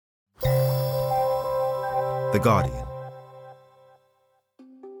The Guardian.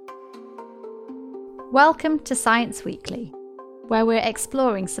 Welcome to Science Weekly, where we're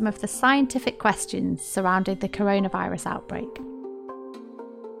exploring some of the scientific questions surrounding the coronavirus outbreak.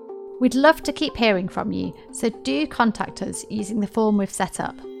 We'd love to keep hearing from you, so do contact us using the form we've set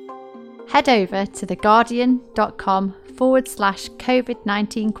up. Head over to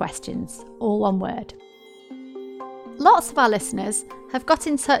theguardian.com/COVID-19 questions, all one word. Lots of our listeners have got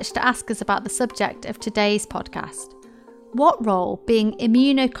in touch to ask us about the subject of today's podcast: what role being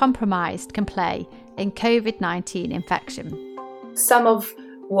immunocompromised can play in COVID-19 infection. Some of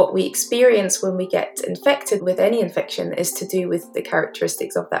what we experience when we get infected with any infection is to do with the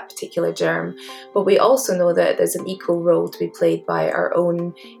characteristics of that particular germ. But we also know that there's an equal role to be played by our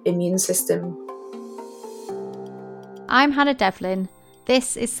own immune system. I'm Hannah Devlin.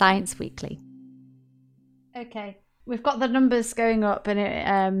 This is Science Weekly. Okay, we've got the numbers going up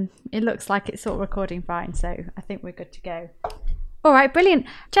and it looks like it's sort of recording fine, so I think we're good to go. All right, brilliant.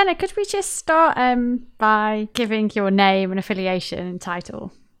 Jenna, could we just start by giving your name and affiliation and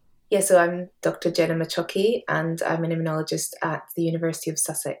title? Yeah, so I'm Dr. Jenna Machoki and I'm an immunologist at the University of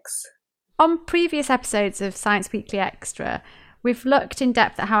Sussex. On previous episodes of Science Weekly Extra, we've looked in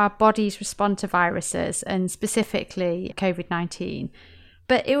depth at how our bodies respond to viruses and specifically COVID-19.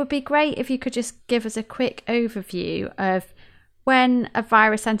 But it would be great if you could just give us a quick overview of when a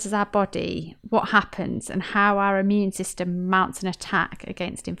virus enters our body, what happens and how our immune system mounts an attack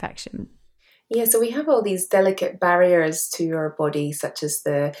against infection. Yeah, so we have all these delicate barriers to our body, such as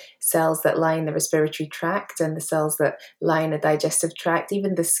the cells that line the respiratory tract and the cells that line the digestive tract,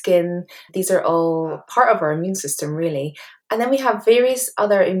 even the skin. These are all part of our immune system, really. And then we have various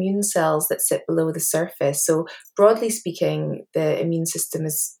other immune cells that sit below the surface. So broadly speaking, the immune system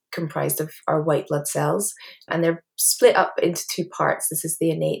is comprised of our white blood cells, and they're split up into two parts. This is the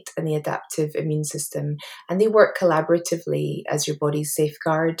innate and the adaptive immune system, and they work collaboratively as your body's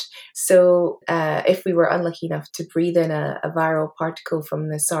safeguard. So if we were unlucky enough to breathe in a viral particle from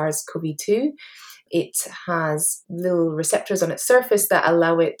the SARS-CoV-2, it has little receptors on its surface that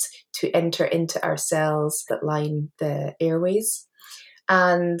allow it to enter into our cells that line the airways.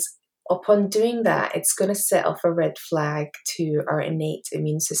 And upon doing that, it's going to set off a red flag to our innate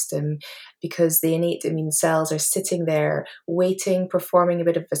immune system, because the innate immune cells are sitting there waiting, performing a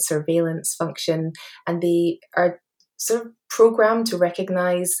bit of a surveillance function, and they are sort of programmed to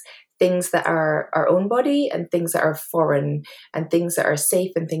recognize things that are our own body and things that are foreign and things that are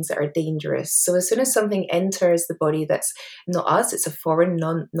safe and things that are dangerous. So as soon as something enters the body that's not us, it's a foreign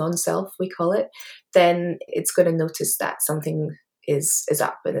non-self, we call it, then it's going to notice that something is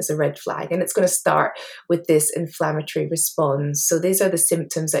up and there's a red flag, and it's going to start with this inflammatory response. So these are the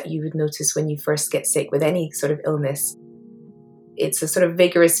symptoms that you would notice when you first get sick with any sort of illness. It's a sort of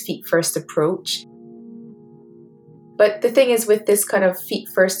vigorous feet first approach. But the thing is, with this kind of feet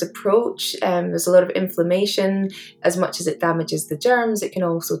first approach, there's a lot of inflammation. As much as it damages the germs, it can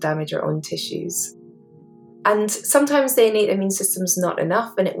also damage our own tissues. And sometimes the innate immune system's not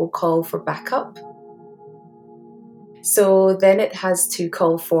enough and it will call for backup. So then it has to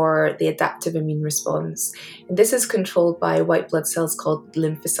call for the adaptive immune response. And this is controlled by white blood cells called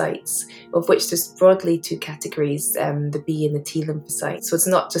lymphocytes, of which there's broadly two categories, the B and the T lymphocytes. So it's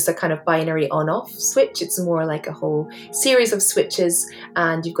not just a kind of binary on-off switch, it's more like a whole series of switches,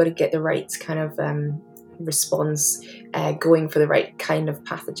 and you've got to get the right kind of response going for the right kind of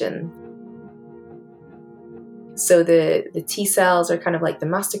pathogen. So the T cells are kind of like the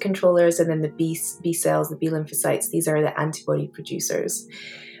master controllers, and then the B cells, the B lymphocytes, these are the antibody producers.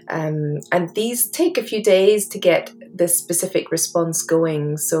 And these take a few days to get this specific response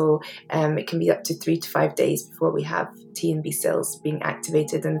going. So it can be up to 3 to 5 days before we have T and B cells being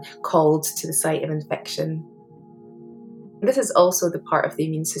activated and called to the site of infection. This is also the part of the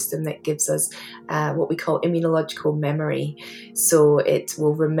immune system that gives us what we call immunological memory. So it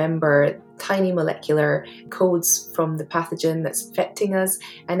will remember tiny molecular codes from the pathogen that's infecting us,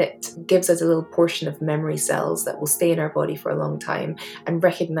 and it gives us a little portion of memory cells that will stay in our body for a long time and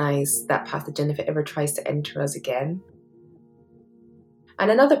recognize that pathogen if it ever tries to enter us again.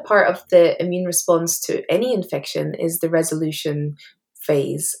 And another part of the immune response to any infection is the resolution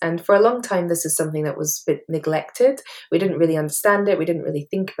phase. And for a long time, this is something that was a bit neglected. We didn't really understand it. We didn't really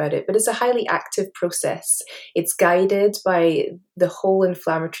think about it, but it's a highly active process. It's guided by the whole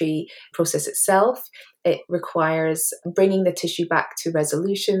inflammatory process itself. It requires bringing the tissue back to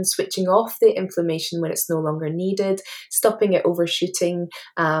resolution, switching off the inflammation when it's no longer needed, stopping it overshooting,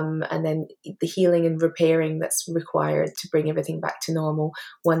 and then the healing and repairing that's required to bring everything back to normal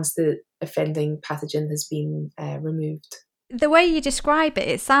once the offending pathogen has been removed. The way you describe it,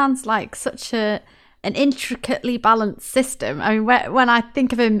 it sounds like such a an intricately balanced system. I mean, when I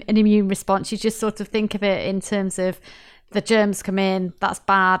think of an immune response, you just sort of think of it in terms of the germs come in, that's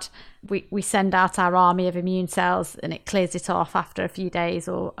bad. We send out our army of immune cells and it clears it off after a few days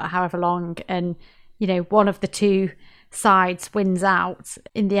or however long. And, one of the two sides wins out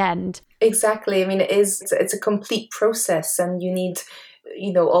in the end. Exactly. I mean, it's a complete process, and you need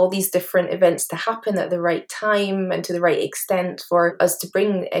all these different events to happen at the right time and to the right extent for us to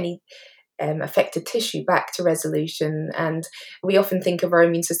bring any affected tissue back to resolution. And we often think of our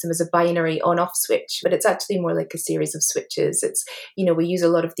immune system as a binary on-off switch, but it's actually more like a series of switches. It's, we use a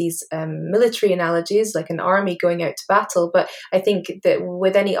lot of these military analogies, like an army going out to battle, but I think that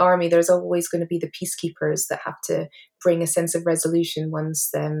with any army, there's always going to be the peacekeepers that have to bring a sense of resolution once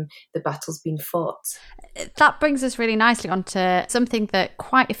the battle's been fought. That brings us really nicely onto something that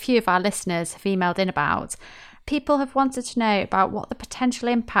quite a few of our listeners have emailed in about. People have wanted to know about what the potential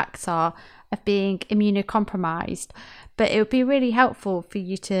impacts are of being immunocompromised, but it would be really helpful for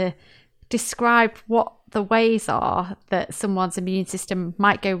you to describe what the ways are that someone's immune system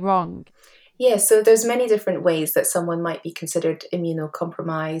might go wrong. Yeah, so there's many different ways that someone might be considered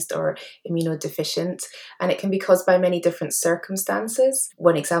immunocompromised or immunodeficient, and it can be caused by many different circumstances.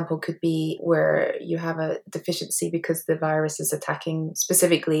 One example could be where you have a deficiency because the virus is attacking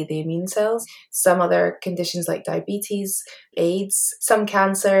specifically the immune cells. Some other conditions like diabetes, AIDS, some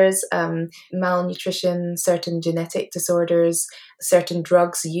cancers, malnutrition, certain genetic disorders, certain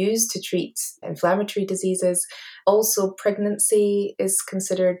drugs used to treat inflammatory diseases. Also, pregnancy is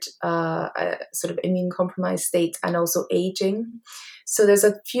considered a sort of immune compromised state, and also aging. So there's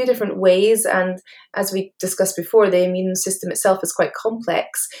a few different ways, and as we discussed before, the immune system itself is quite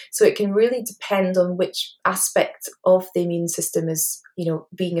complex, so it can really depend on which aspect of the immune system is,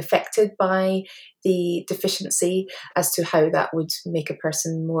 being affected by the deficiency as to how that would make a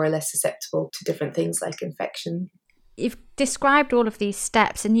person more or less susceptible to different things like infection. You've described all of these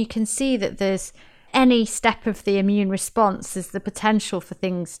steps, and you can see that there's any step of the immune response is the potential for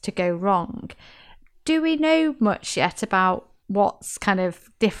things to go wrong. Do we know much yet about what's kind of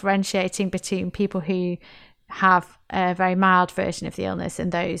differentiating between people who have a very mild version of the illness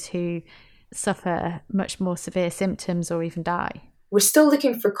and those who suffer much more severe symptoms or even die? We're still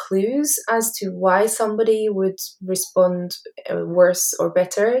looking for clues as to why somebody would respond worse or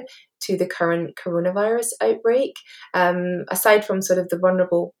better to the current coronavirus outbreak. Aside from sort of the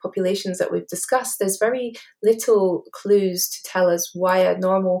vulnerable populations that we've discussed, there's very little clues to tell us why a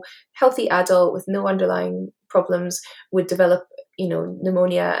normal, healthy adult with no underlying problems would develop,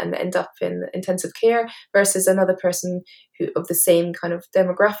 pneumonia and end up in intensive care versus another person who of the same kind of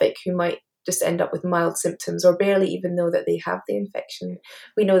demographic who might just end up with mild symptoms or barely even know that they have the infection.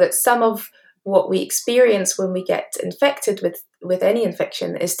 We know that some of what we experience when we get infected with any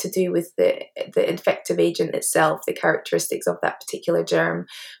infection is to do with the infective agent itself, the characteristics of that particular germ.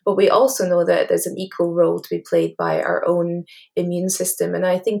 But we also know that there's an equal role to be played by our own immune system. And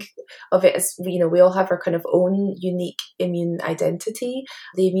I think of it as, we all have our kind of own unique immune identity.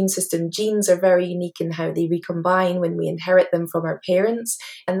 The immune system genes are very unique in how they recombine when we inherit them from our parents.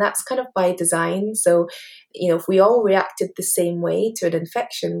 And that's kind of by design. So, if we all reacted the same way to an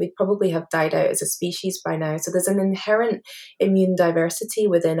infection, we'd probably have died out as a species by now. So there's an inherent immune diversity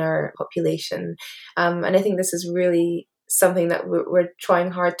within our population. And I think this is really something that we're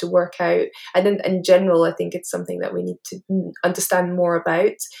trying hard to work out. And in general, I think it's something that we need to understand more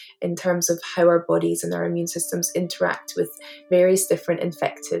about in terms of how our bodies and our immune systems interact with various different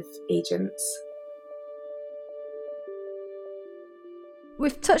infective agents.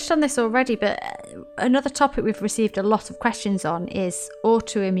 We've touched on this already, but another topic we've received a lot of questions on is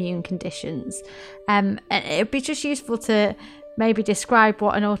autoimmune conditions. And it would be just useful to maybe describe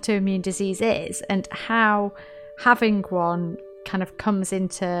what an autoimmune disease is and how having one kind of comes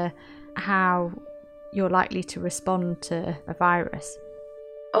into how you're likely to respond to a virus.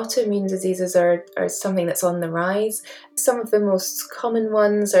 Autoimmune diseases are something that's on the rise. Some of the most common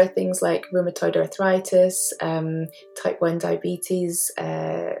ones are things like rheumatoid arthritis, type 1 diabetes,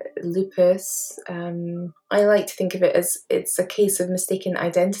 lupus. I like to think of it as it's a case of mistaken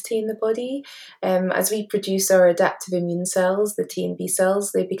identity in the body. As we produce our adaptive immune cells, the T and B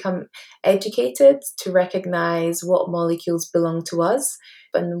cells, they become educated to recognize what molecules belong to us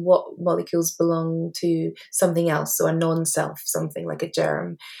and what molecules belong to something else, so a non-self, something like a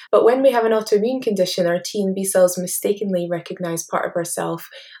germ. But when we have an autoimmune condition, our T and B cells mistakenly recognize part of ourself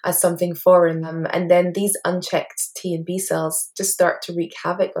as something foreign, and then these unchecked T and B cells just start to wreak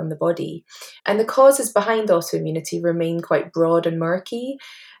havoc on the body. And the causes behind autoimmunity remain quite broad and murky.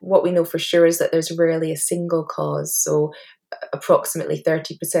 What we know for sure is that there's rarely a single cause. So approximately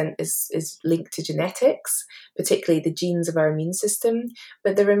 30% is linked to genetics, particularly the genes of our immune system.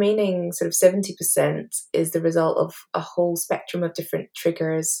 But the remaining sort of 70% is the result of a whole spectrum of different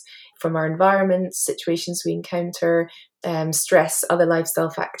triggers from our environment, situations we encounter, stress, other lifestyle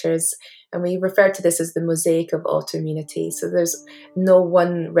factors. And we refer to this as the mosaic of autoimmunity. So there's no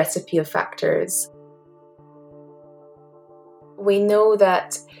one recipe of factors. We know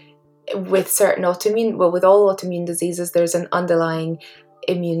that with certain with all autoimmune diseases, there's an underlying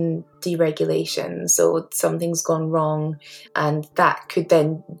immune deregulation. So something's gone wrong, and that could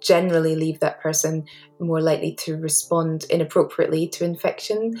then generally leave that person more likely to respond inappropriately to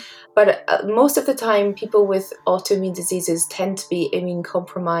infection. But most of the time, people with autoimmune diseases tend to be immune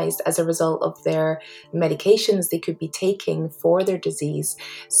compromised as a result of their medications they could be taking for their disease.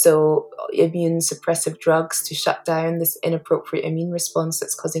 So immune suppressive drugs to shut down this inappropriate immune response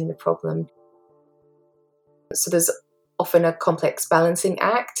that's causing the problem. So there's often a complex balancing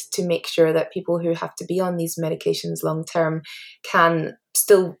act to make sure that people who have to be on these medications long term can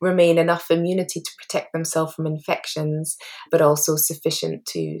still remain enough immunity to protect themselves from infections, but also sufficient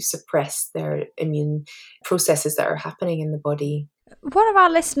to suppress their immune processes that are happening in the body. One of our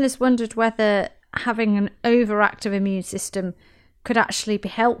listeners wondered whether having an overactive immune system could actually be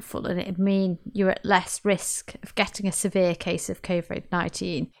helpful, and it'd mean you're at less risk of getting a severe case of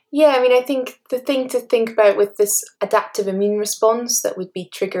COVID-19. Yeah, I mean, I think the thing to think about with this adaptive immune response that would be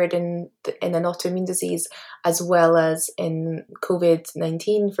triggered in an autoimmune disease as well as in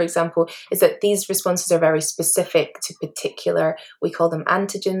COVID-19, for example, is that these responses are very specific to particular, we call them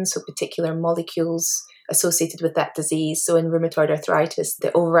antigens, so particular molecules associated with that disease. So in rheumatoid arthritis, the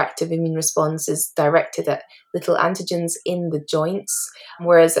overactive immune response is directed at little antigens in the joints,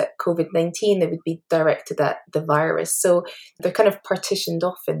 whereas at COVID-19, they would be directed at the virus. So they're kind of partitioned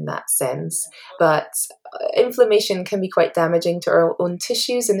off in that sense. But inflammation can be quite damaging to our own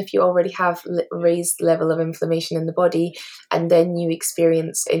tissues. And if you already have raised level of inflammation in the body, and then you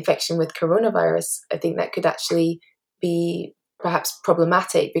experience infection with coronavirus, I think that could actually be perhaps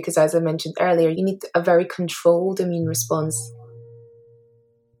problematic because, as I mentioned earlier, you need a very controlled immune response.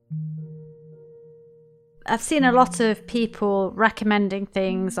 I've seen a lot of people recommending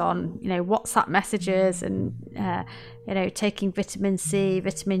things on, WhatsApp messages and, taking vitamin C,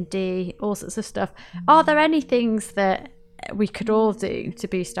 vitamin D, all sorts of stuff. Are there any things that we could all do to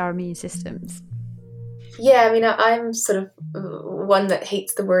boost our immune systems? Yeah, I mean, I'm sort of one that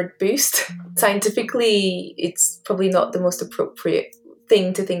hates the word boost. Scientifically, it's probably not the most appropriate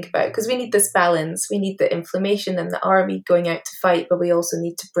thing to think about because we need this balance. We need the inflammation and the army going out to fight, but we also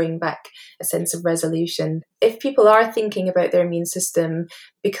need to bring back a sense of resolution. If people are thinking about their immune system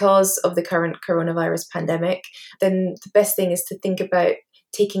because of the current coronavirus pandemic, then the best thing is to think about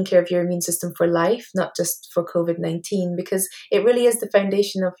taking care of your immune system for life, not just for COVID-19, because it really is the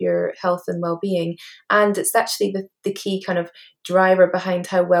foundation of your health and well-being. And it's actually the key kind of driver behind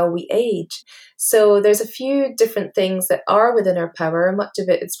how well we age. So there's a few different things that are within our power. Much of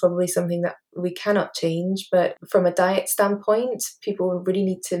it is probably something that we cannot change. But from a diet standpoint, people really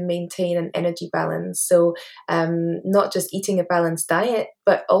need to maintain an energy balance. So not just eating a balanced diet,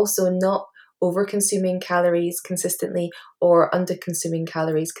 but also not over-consuming calories consistently or under-consuming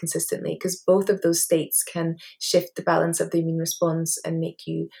calories consistently, because both of those states can shift the balance of the immune response and make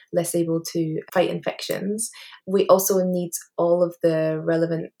you less able to fight infections. We also need all of the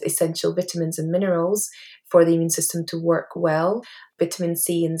relevant essential vitamins and minerals for the immune system to work well, vitamin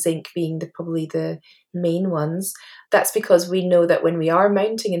C and zinc being probably the main ones. That's because we know that when we are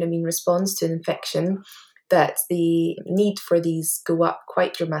mounting an immune response to an infection, that the need for these go up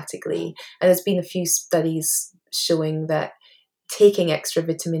quite dramatically. And there's been a few studies showing that taking extra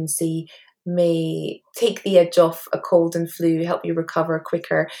vitamin C may take the edge off a cold and flu, help you recover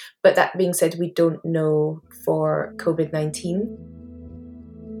quicker. But that being said, we don't know for COVID-19.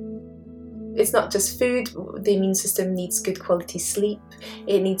 It's not just food. The immune system needs good quality sleep.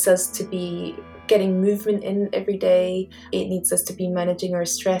 It needs us to be getting movement in every day. It needs us to be managing our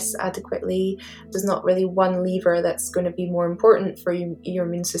stress adequately. There's not really one lever that's going to be more important for your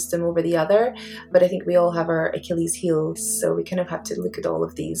immune system over the other, but I think we all have our Achilles heels, so we kind of have to look at all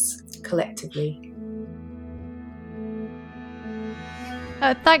of these collectively.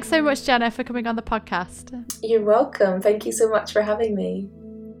 Thanks so much, Jenna, for coming on the podcast. You're welcome. Thank you so much for having me.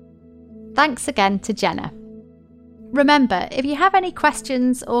 Thanks again to Jenna. Remember, if you have any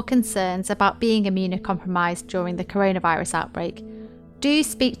questions or concerns about being immunocompromised during the coronavirus outbreak, do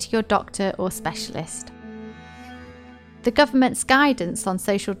speak to your doctor or specialist. The government's guidance on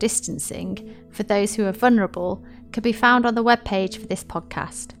social distancing for those who are vulnerable can be found on the webpage for this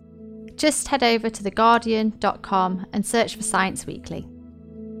podcast. just head over to theguardian.com and search for Science Weekly.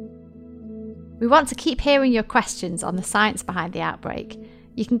 We want to keep hearing your questions on the science behind the outbreak.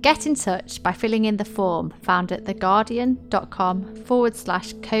 You can get in touch by filling in the form found at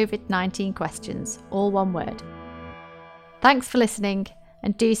theguardian.com/COVID-19 questions, all one word. Thanks for listening,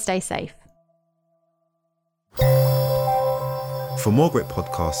 and do stay safe. For more great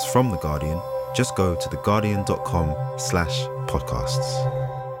podcasts from The Guardian, just go to theguardian.com/podcasts.